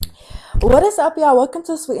What is up, y'all? Welcome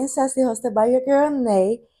to Sweet and Sassy, hosted by your girl,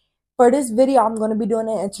 Nay. For this video, I'm going to be doing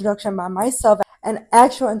an introduction by myself, an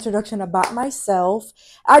actual introduction about myself.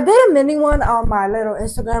 I did a mini one on my little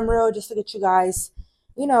Instagram reel just to get you guys,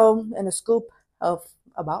 in a scoop of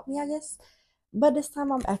about me, I guess. But this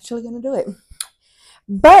time, I'm actually going to do it.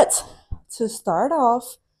 But to start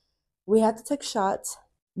off, we had to take shots.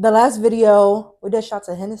 The last video, we did shots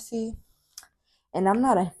of Hennessy. And I'm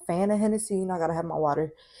not a fan of Hennessy. I gotta have my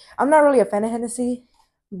water. I'm not really a fan of Hennessy,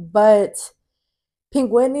 but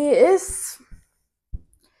Pink Whitney is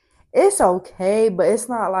it's okay, but it's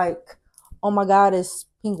not like, oh my god, it's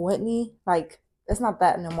Pink Whitney. Like, it's not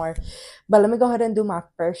that no more. But let me go ahead and do my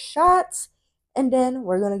first shot, and then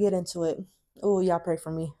we're gonna get into it. Oh, y'all pray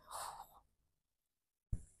for me.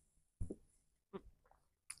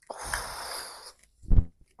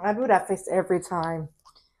 I do that face every time.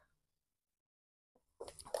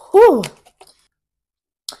 Whew.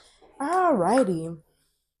 Alrighty.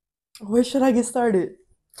 Where should I get started?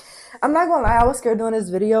 I'm not gonna lie, I was scared doing this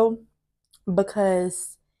video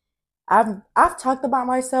because I've talked about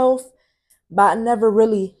myself, but I never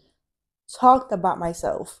really talked about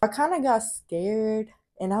myself. I kind of got scared,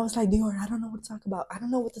 and I was like, Dior, I don't know what to talk about. I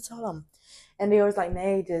don't know what to tell them. And Dior was like,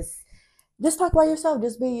 Nay, just talk about yourself.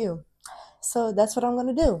 Just be you. So that's what I'm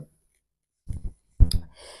gonna do.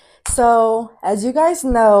 So as you guys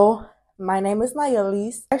know, my name is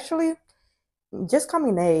Nayelis. Actually, just call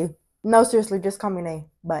me Nay. No, seriously, just call me Nay.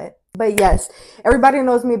 But yes, everybody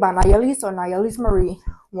knows me by Nayelis or Nayelis Marie.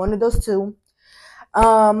 One of those two.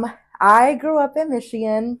 I grew up in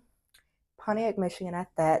Michigan, Pontiac, Michigan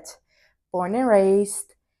at that. Born and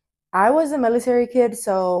raised. I was a military kid,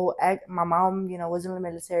 so my mom, was in the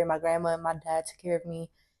military. My grandma and my dad took care of me.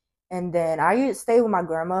 And then I used to stay with my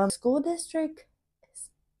grandma. School district is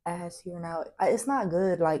ass here now. It's not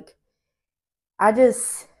good. Like,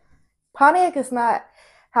 Pontiac is not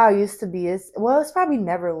how it used to be. It's probably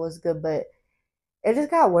never was good, but it just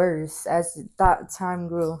got worse as that time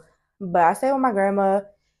grew. But I stayed with my grandma,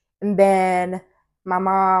 and then my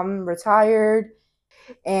mom retired,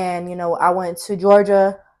 and I went to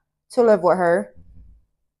Georgia to live with her.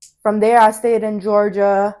 From there, I stayed in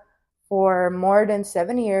Georgia for more than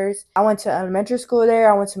 7 years. I went to elementary school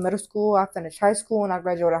there. I went to middle school. I finished high school, and I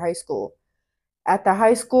graduated high school. After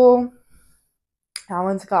high school, I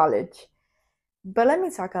went to college. But let me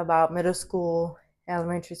talk about middle school,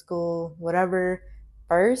 elementary school, whatever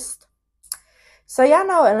first. So y'all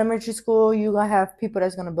know elementary school, you're gonna have people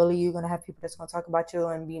that's gonna bully you, you're gonna have people that's gonna talk about you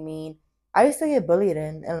and be mean. I used to get bullied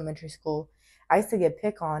in elementary school. I used to get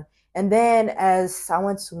picked on. And then as I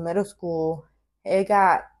went to middle school, it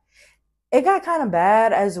got kind of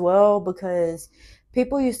bad as well because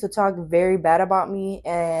people used to talk very bad about me,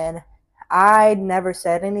 and I never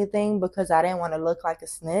said anything because I didn't want to look like a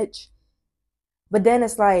snitch. But then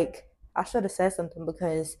it's like I should have said something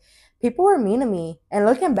because people were mean to me. And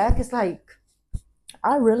looking back, it's like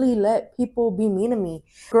I really let people be mean to me.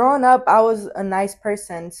 Growing up, I was a nice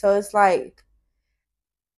person. So it's like,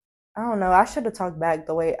 I don't know. I should have talked back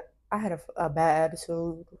the way I had a bad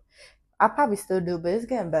attitude. I probably still do, but it's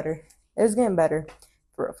getting better. It's getting better.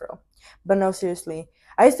 For real, for real. But no, seriously.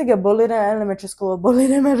 I used to get bullied in elementary school,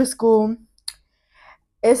 bullied in middle school.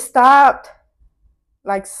 It stopped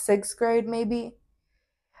like sixth grade, maybe.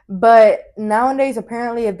 But nowadays,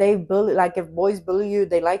 apparently, if boys bully you,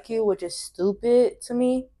 they like you, which is stupid to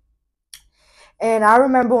me. And I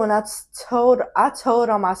remember when I told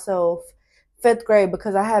on myself fifth grade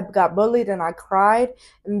because I had got bullied and I cried,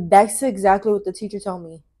 and that's exactly what the teacher told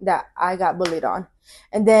me that I got bullied on.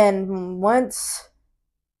 And then once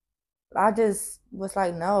I just was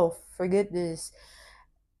like, no, forget this.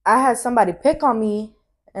 I had somebody pick on me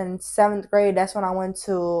in seventh grade. That's when I went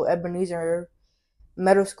to Ebenezer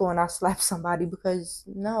Middle School and I slapped somebody because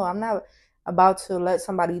no, I'm not about to let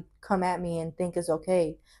somebody come at me and think it's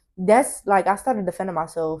okay. That's like I started defending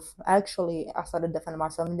myself. Actually, I started defending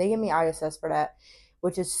myself, and they gave me ISS for that,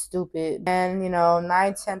 which is stupid. And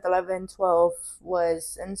 9th, 10th, 11th, 12th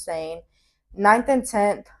was insane. 9th and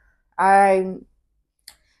 10th,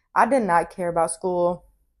 I did not care about school.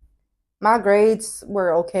 My grades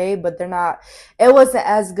were okay, but it wasn't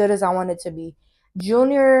as good as I wanted to be.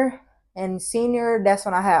 Junior and senior, that's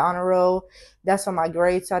when I had honor roll. That's when my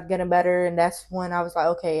grades started getting better, and that's when I was like,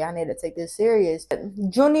 okay, I need to take this serious.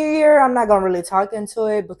 Junior year, I'm not gonna really talk into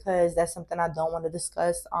it because that's something I don't want to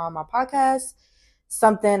discuss on my podcast.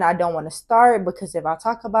 Something I don't want to start because if I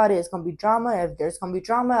talk about it, it's gonna be drama. If there's gonna be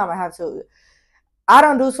drama, I'm gonna have to. I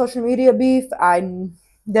don't do social media beef. I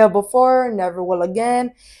did before, never will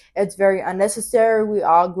again. It's very unnecessary. We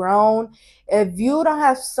all grown. If you don't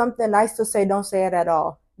have something nice to say, don't say it at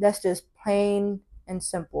all. That's just plain and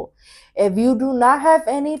simple. If you do not have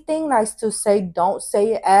anything nice to say, don't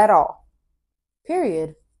say it at all.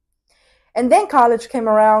 Period. And then college came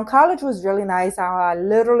around. College was really nice. I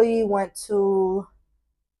literally went to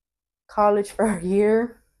college for a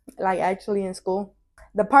year, like actually in school.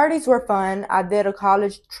 The parties were fun. I did a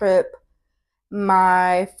college trip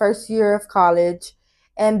my first year of college.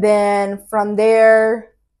 And then from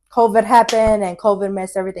there, COVID happened and COVID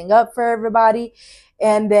messed everything up for everybody.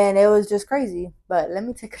 And then it was just crazy. But let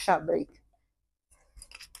me take a shot break.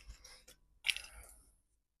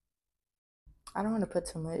 I don't want to put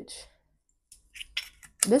too much.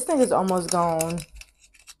 This thing is almost gone.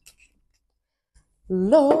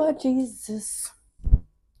 Lord Jesus.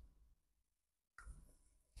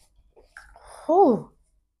 Whew.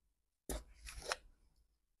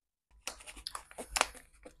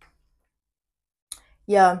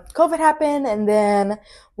 Yeah, COVID happened and then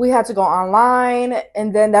we had to go online.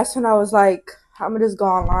 And then that's when I was like, I'm gonna just go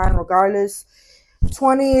online regardless.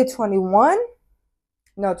 2021?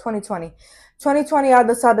 No, 2020. 2020, I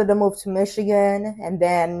decided to move to Michigan. And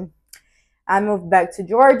then I moved back to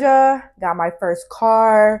Georgia, got my first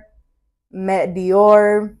car, met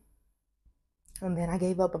Dior. And then I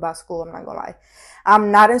gave up about school, I'm not gonna lie.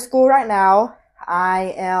 I'm not in school right now.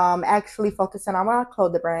 I am actually focusing on my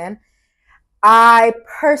clothing brand. I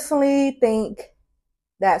personally think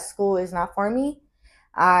that school is not for me.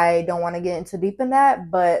 I don't want to get into deep in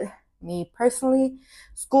that, but me personally,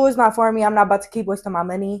 school is not for me. I'm not about to keep wasting my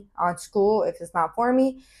money on school if it's not for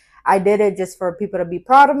me. I did it just for people to be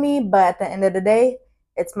proud of me, but at the end of the day,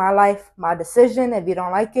 it's my life, my decision. If you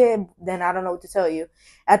don't like it, then I don't know what to tell you.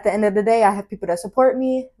 At the end of the day, I have people that support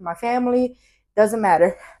me, my family, doesn't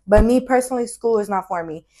matter. But me personally, school is not for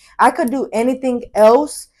me. I could do anything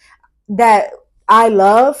else that I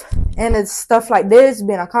love, and it's stuff like this,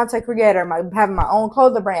 being a content creator, having my own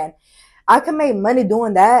clothing brand. I can make money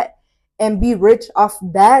doing that and be rich off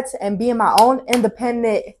that and being my own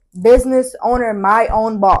independent business owner, my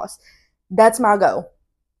own boss. That's my goal.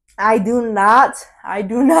 I do not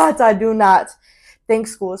think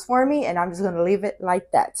school is for me, and I'm just going to leave it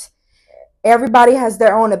like that. Everybody has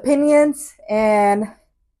their own opinions, and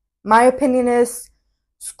my opinion is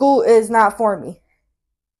school is not for me.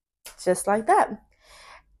 Just like that.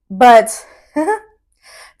 But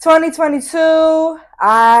 2022,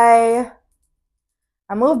 I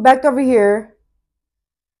moved back over here.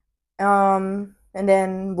 And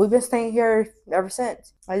then we've been staying here ever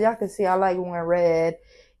since. As y'all can see, I like wearing red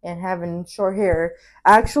and having short hair.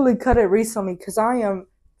 I actually cut it recently because I am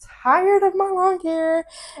tired of my long hair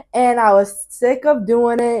and I was sick of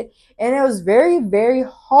doing it. And it was very, very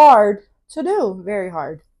hard to do. Very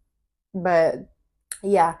hard. But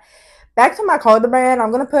yeah. Back to my clothing brand.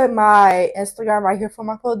 I'm gonna put my Instagram right here for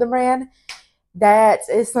my clothing brand. That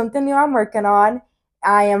is something new I'm working on.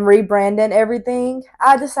 I am rebranding everything.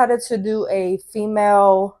 I decided to do a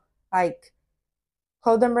female like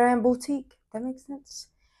clothing brand boutique. That makes sense.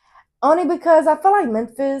 Only because I feel like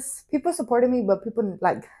Memphis, people supported me, but people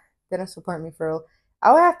like didn't support me for real.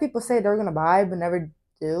 I would have people say they're gonna buy, but never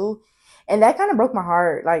do. And that kind of broke my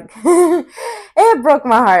heart. Like it broke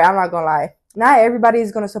my heart, I'm not gonna lie. Not everybody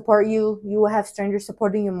is gonna support you. You will have strangers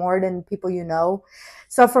supporting you more than people you know.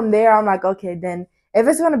 So from there I'm like, okay, then if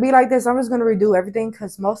it's gonna be like this, I'm just gonna redo everything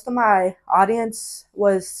because most of my audience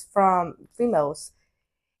was from females.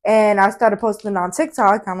 And I started posting on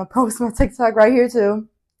TikTok. I'm gonna post my TikTok right here too,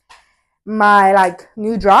 my like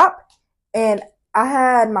new drop, and I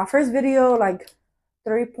had my first video like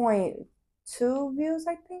 3.2 views,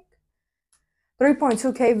 I think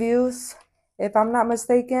 3.2k views if I'm not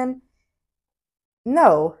mistaken.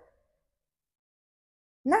 No,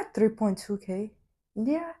 not 3.2k.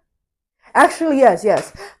 Yeah, actually yes,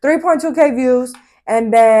 3.2k views.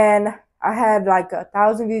 And then I had like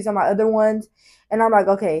 1,000 views on my other ones, and I'm like,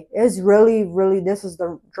 okay, it's really this is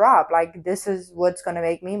the drop, like this is what's gonna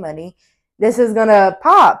make me money, this is gonna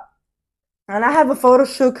pop. And I have a photo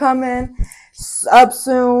shoot coming up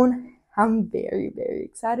soon. I'm very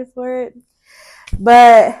excited for it.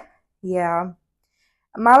 But yeah,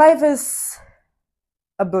 my life is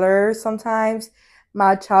a blur sometimes.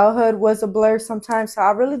 My childhood was a blur sometimes. So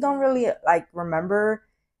I really don't really like remember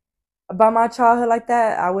about my childhood like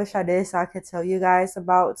that. I wish I did so I could tell you guys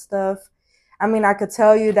about stuff. I mean, I could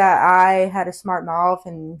tell you that I had a smart mouth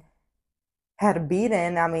and had a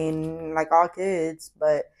beating. I mean, like all kids,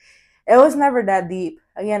 but it was never that deep.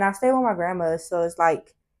 Again, I stay with my grandma, so it's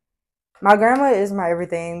like my grandma is my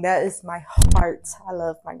everything. That is my heart. I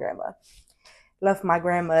love my grandma. Love my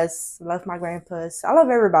grandmas. Love my grandpas. I love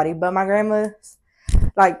everybody, but my grandma,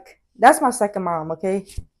 like, that's my second mom, okay?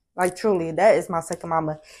 Like, truly, that is my second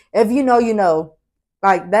mama. If you know, you know.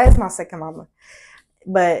 Like, that is my second mama.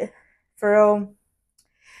 But for real,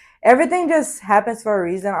 everything just happens for a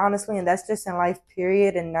reason, honestly, and that's just in life,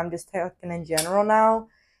 period. And I'm just talking in general now.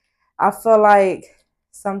 I feel like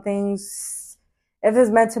some things, if it's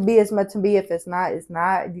meant to be, it's meant to be. If it's not, it's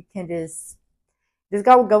not. You can just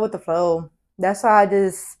go with the flow. That's why I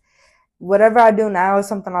just whatever I do now is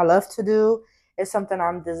something I love to do. It's something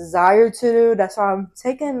I'm desired to do. That's why I'm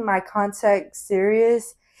taking my content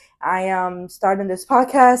serious. I am starting this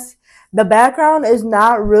podcast. The background is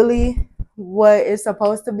not really what it's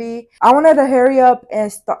supposed to be. I wanted to hurry up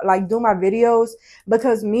and start like do my videos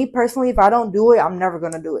because me personally, if I don't do it, I'm never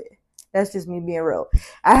gonna do it. That's just me being real.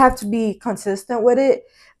 I have to be consistent with it.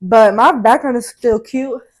 But my background is still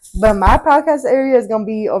cute. But my podcast area is gonna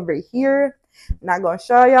be over here. Not gonna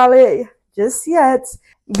show y'all it just yet.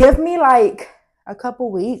 Give me like a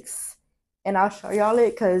couple weeks and I'll show y'all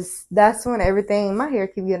it because that's when everything my hair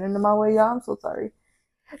keep getting in my way, y'all. I'm so sorry.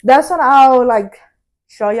 That's when I'll like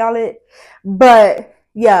show y'all it. But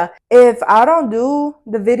yeah, if I don't do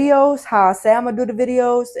the videos how I say I'm gonna do the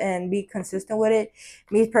videos and be consistent with it,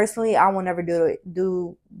 me personally, I will never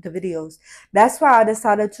do the videos. That's why I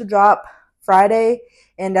decided to drop Friday,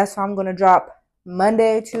 and that's why I'm gonna drop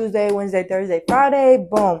Monday, Tuesday, Wednesday, Thursday, Friday,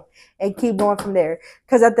 boom, and keep going from there.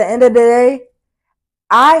 Because at the end of the day,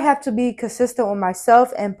 I have to be consistent with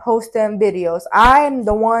myself and post them videos. I'm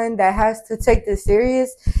the one that has to take this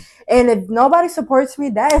serious. And if nobody supports me,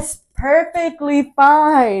 that is perfectly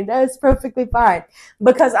fine. That is perfectly fine.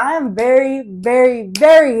 Because I am very, very,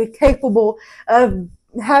 very capable of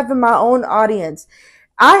having my own audience.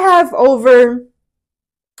 I have over,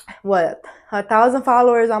 what, 1,000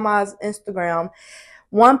 followers on my Instagram,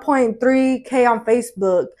 1.3K on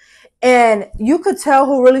Facebook. And you could tell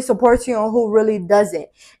who really supports you and who really doesn't.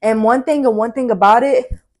 And one thing about it,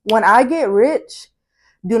 when I get rich,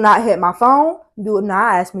 do not hit my phone. Do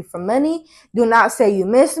not ask me for money. Do not say you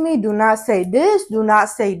miss me. Do not say this. Do not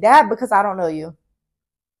say that because I don't know you.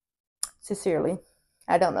 Sincerely,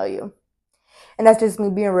 I don't know you. And that's just me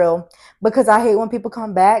being real. Because I hate when people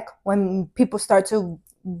come back, when people start to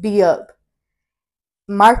be up.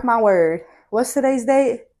 Mark my word. What's today's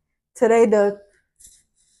date? Today the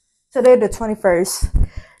Today the 21st.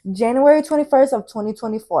 January 21st of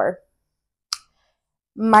 2024.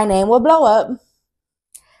 My name will blow up.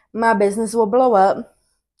 My business will blow up.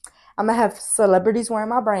 I'm going to have celebrities wearing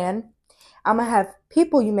my brand. I'm going to have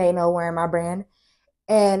people you may know wearing my brand.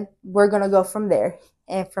 And we're going to go from there.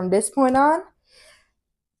 And from this point on,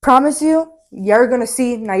 promise you, you're going to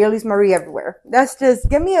see Nayelis Marie everywhere. That's just,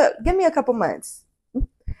 give me a couple months.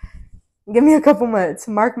 Give me a couple months.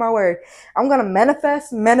 Mark my word. I'm going to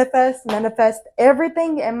manifest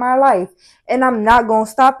everything in my life. And I'm not going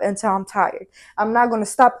to stop until I'm tired. I'm not going to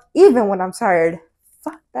stop even when I'm tired.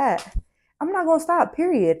 Fuck that. I'm not going to stop,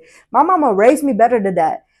 period. My mama raised me better than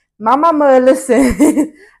that. My mama,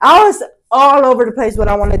 listen, I was all over the place what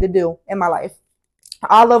I wanted to do in my life.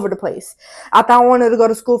 All over the place. I thought I wanted to go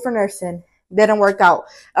to school for nursing. Didn't work out.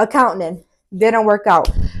 Accounting. Didn't work out.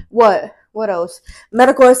 What else?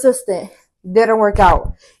 Medical assistant. Didn't work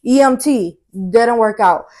out. EMT. Didn't work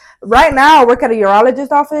out. Right now, I work at a urologist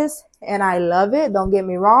office and I love it. Don't get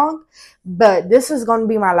me wrong. But this is going to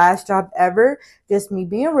be my last job ever. Just me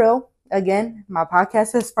being real. Again, my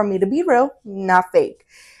podcast is for me to be real, not fake.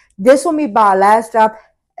 This will be my last job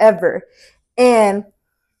ever. And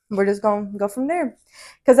we're just going to go from there.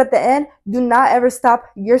 Because at the end, do not ever stop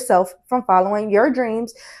yourself from following your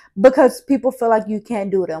dreams because people feel like you can't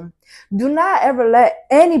do them. Do not ever let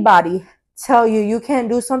anybody tell you you can't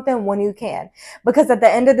do something when you can. Because at the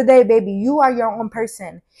end of the day, baby, you are your own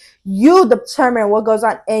person. You determine what goes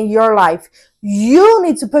on in your life. You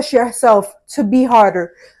need to push yourself to be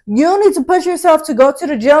harder. You need to push yourself to go to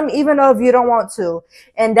the gym even though if you don't want to.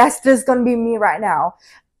 And that's just going to be me right now.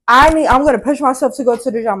 I'm going to push myself to go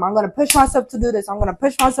to the gym. I'm going to push myself to do this. I'm going to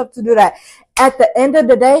push myself to do that. At the end of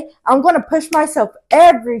the day, I'm going to push myself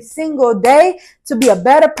every single day to be a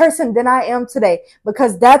better person than I am today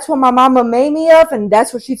because that's what my mama made me of and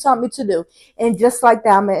that's what she taught me to do. And just like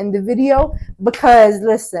that, I'm going to end the video because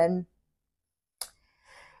listen,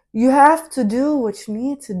 you have to do what you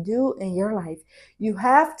need to do in your life. You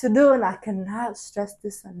have to do, and I cannot stress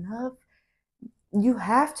this enough. You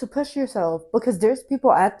have to push yourself because there's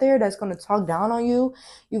people out there that's going to talk down on you.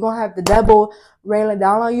 You're going to have the devil railing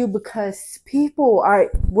down on you because people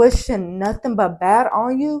are wishing nothing but bad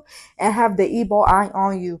on you and have the evil eye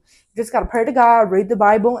on you. You just got to pray to God, read the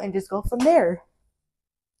Bible, and just go from there.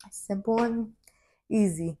 Simple and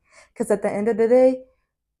easy. Because at the end of the day,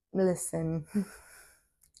 listen,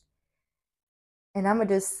 And I'm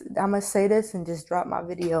gonna say this and just drop my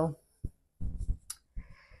video.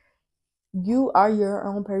 You are your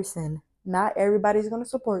own person. Not everybody's gonna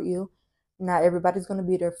support you. Not everybody's gonna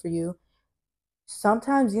be there for you.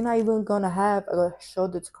 Sometimes you're not even gonna have a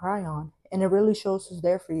shoulder to cry on, and it really shows who's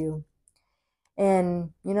there for you.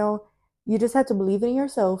 And you just have to believe in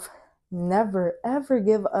yourself. Never ever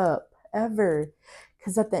give up, ever,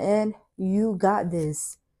 because at the end, you got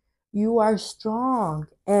this. You are strong,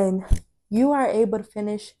 and you are able to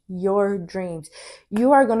finish your dreams.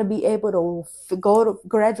 You are going to be able to go to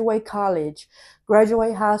graduate college,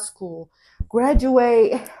 graduate high school,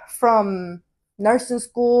 graduate from nursing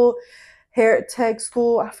school, hair tech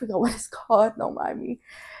school. I forgot what it's called. Don't mind me.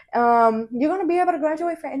 You're going to be able to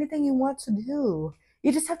graduate for anything you want to do.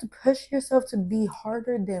 You just have to push yourself to be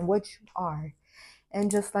harder than what you are. And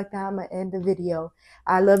just like that, I'm going to end the video.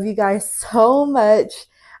 I love you guys so much.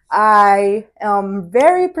 I am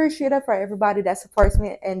very appreciative for everybody that supports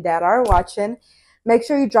me and that are watching. Make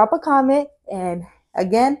sure you drop a comment. And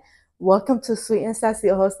again, welcome to Sweet and Sassy,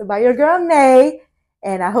 hosted by your girl, Nay.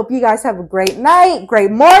 And I hope you guys have a great night,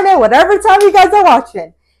 great morning, whatever time you guys are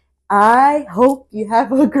watching. I hope you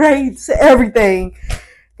have a great everything.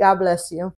 God bless you.